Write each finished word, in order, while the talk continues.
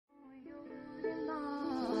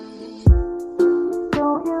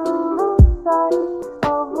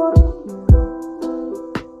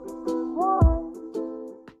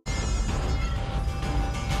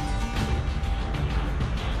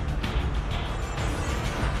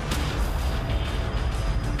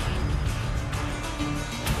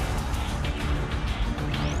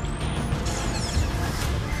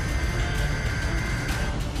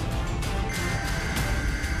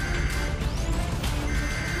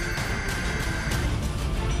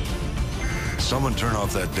Someone turn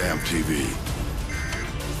off that damn TV.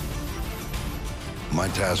 My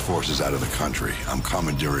task force is out of the country. I'm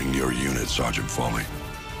commandeering your unit, Sergeant Foley.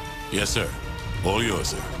 Yes, sir. All yours,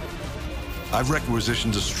 sir. I've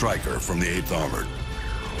requisitioned a striker from the 8th Armored.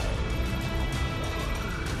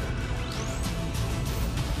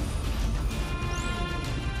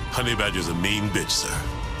 Honey Badger's a mean bitch, sir.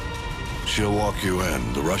 She'll walk you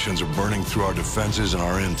in. The Russians are burning through our defenses and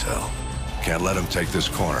our intel. Can't let them take this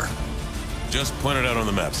corner. Just point it out on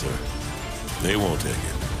the map, sir. They won't take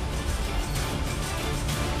it.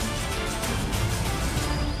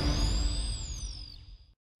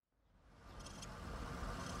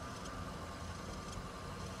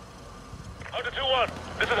 Hunter 2-1,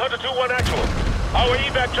 this is Hunter 2-1 actual. Our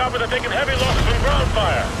evac choppers are taking heavy losses from ground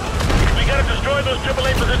fire. We gotta destroy those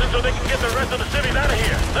AAA positions so they can get the rest of the cities out of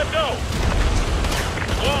here. Let's go!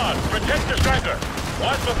 Squad, protect the striker.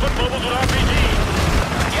 Watch for foot mobiles with RPGs.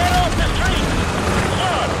 Get off the street!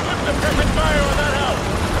 Squad, put suppressing fire on that house.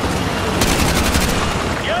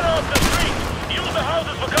 Get off the street! Use the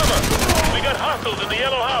houses for cover. We got hostiles in the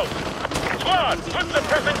yellow house. Squad, put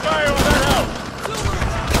suppressing fire on that house.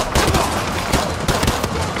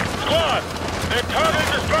 Squad, they're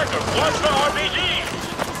targeting the striker. Watch for RPGs.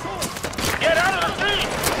 Get out of the street!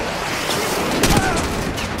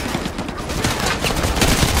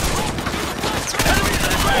 Enemies in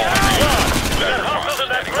the gray house! We got hostiles in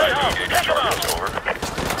that gray house! Take them out!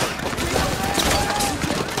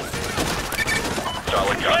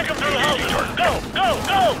 Solid copy. Take them through the houses! Go! Go!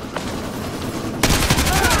 Go!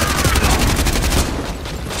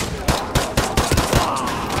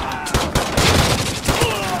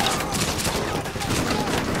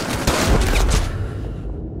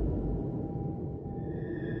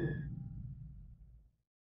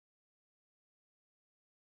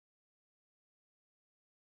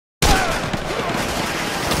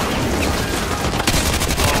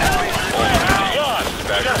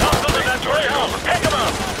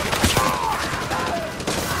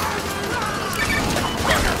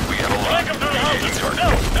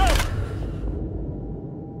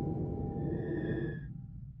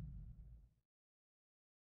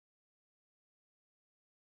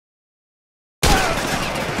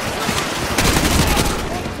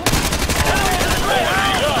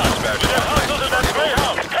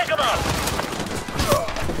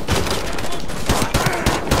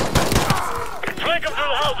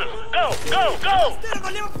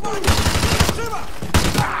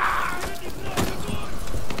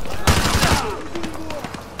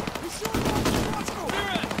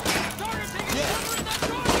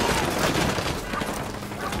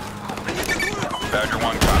 Badger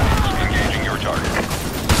 1 copies. Engaging your target.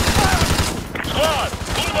 Squad,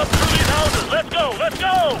 move up through these houses. Let's go. Let's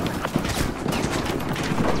go.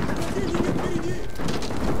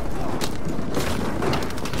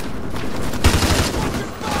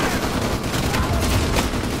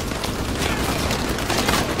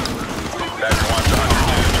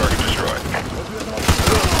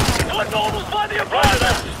 Foot mobiles by the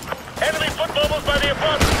apartment! Enemy foot mobiles by the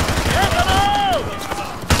apartment! Take them out!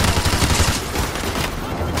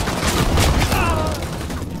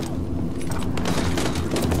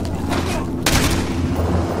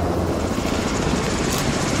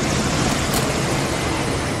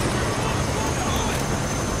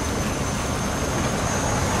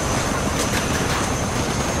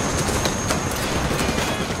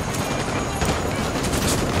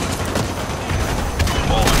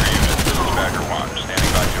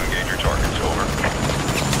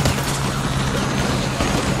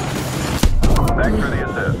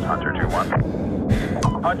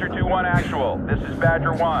 Hunter 2-1 actual, this is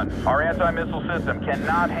Badger 1. Our anti-missile system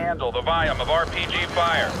cannot handle the volume of RPG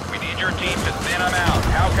fire. We need your team to thin them out.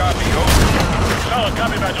 How copy? Over. Solid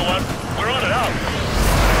copy, Badger 1. We're on it out.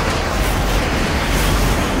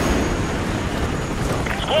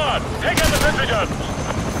 Squad, take out the sentry guns.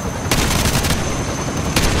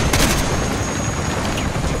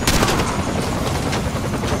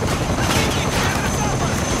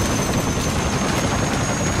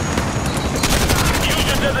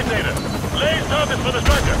 Designated. Lays targets for the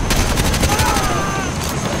striker.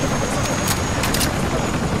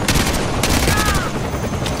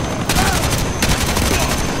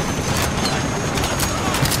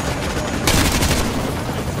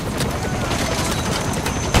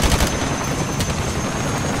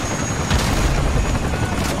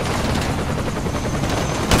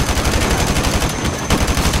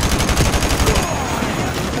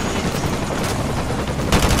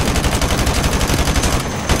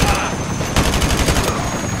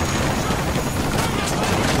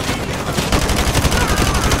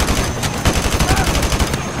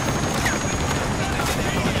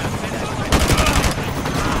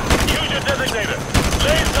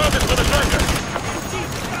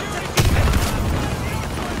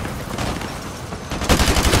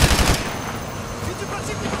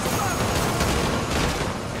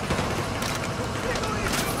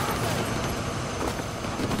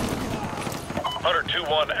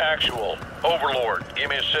 1 actual. Overlord, give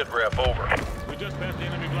me a sit rep, over. We just passed the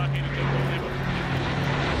enemy blockade and took over.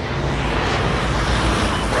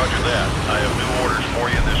 Roger that. I have new orders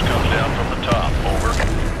for you. This comes down from the top, over.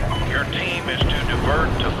 Your team is to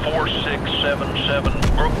divert to 4677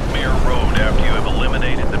 Brookmere Road after you have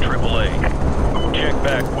eliminated the AAA. Check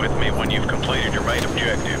back with me when you've completed your main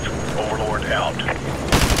objective. Overlord out.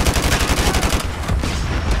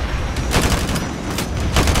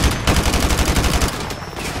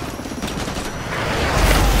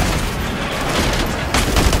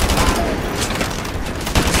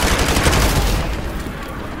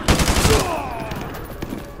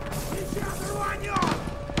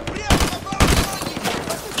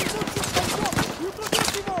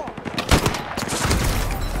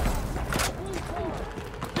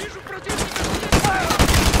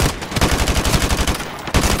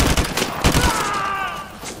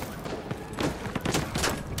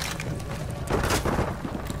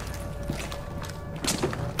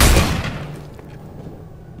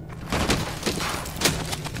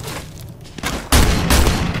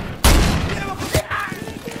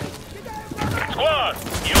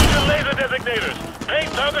 Designators,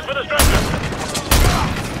 paint targets for destruction.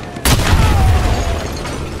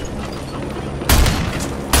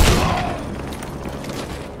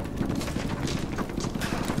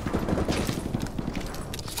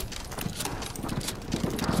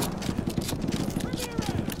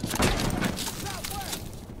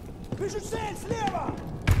 Вижу цель слева!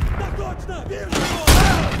 Да точно! Вижу!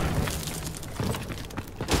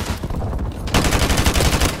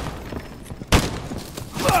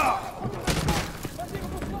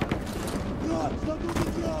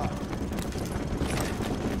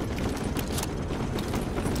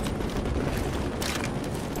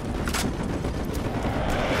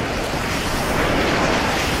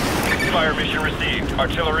 Fire mission received.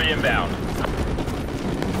 Artillery inbound.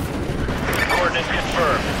 Coordinates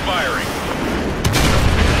confirmed. Firing.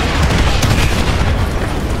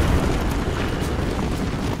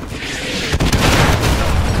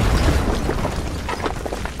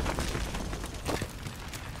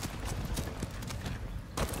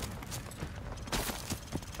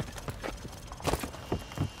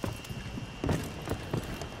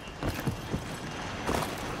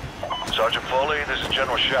 Sergeant Foley, this is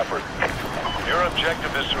General Shepard. Your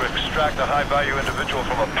objective is to extract a high-value individual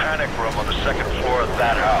from a panic room on the 2nd floor of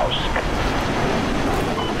that house.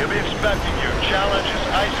 He'll be expecting you. Challenge is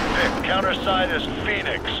Ice Pick. Countersign is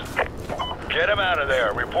Phoenix. Get him out of there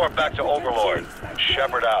and report back to Overlord.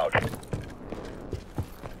 Shepard out.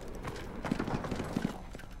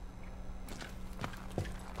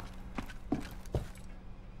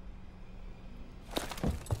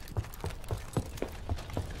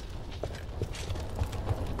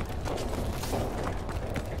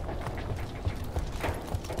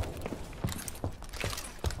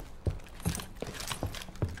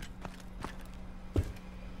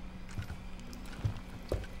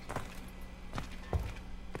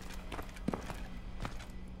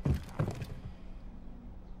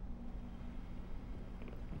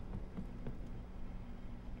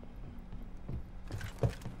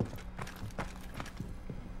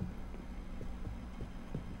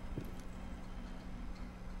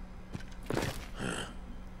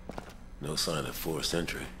 No sign of forced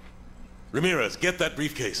entry. Ramirez, get that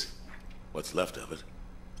briefcase. What's left of it.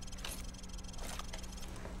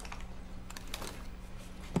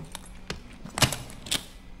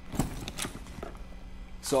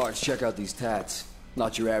 Sarge, check out these tats.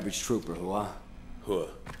 Not your average trooper, huh? Huh.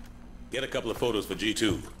 Get a couple of photos for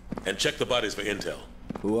G2, and check the bodies for intel.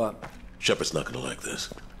 Who up? Shepard's not gonna like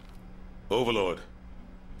this. Overlord,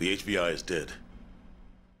 the HBI is dead.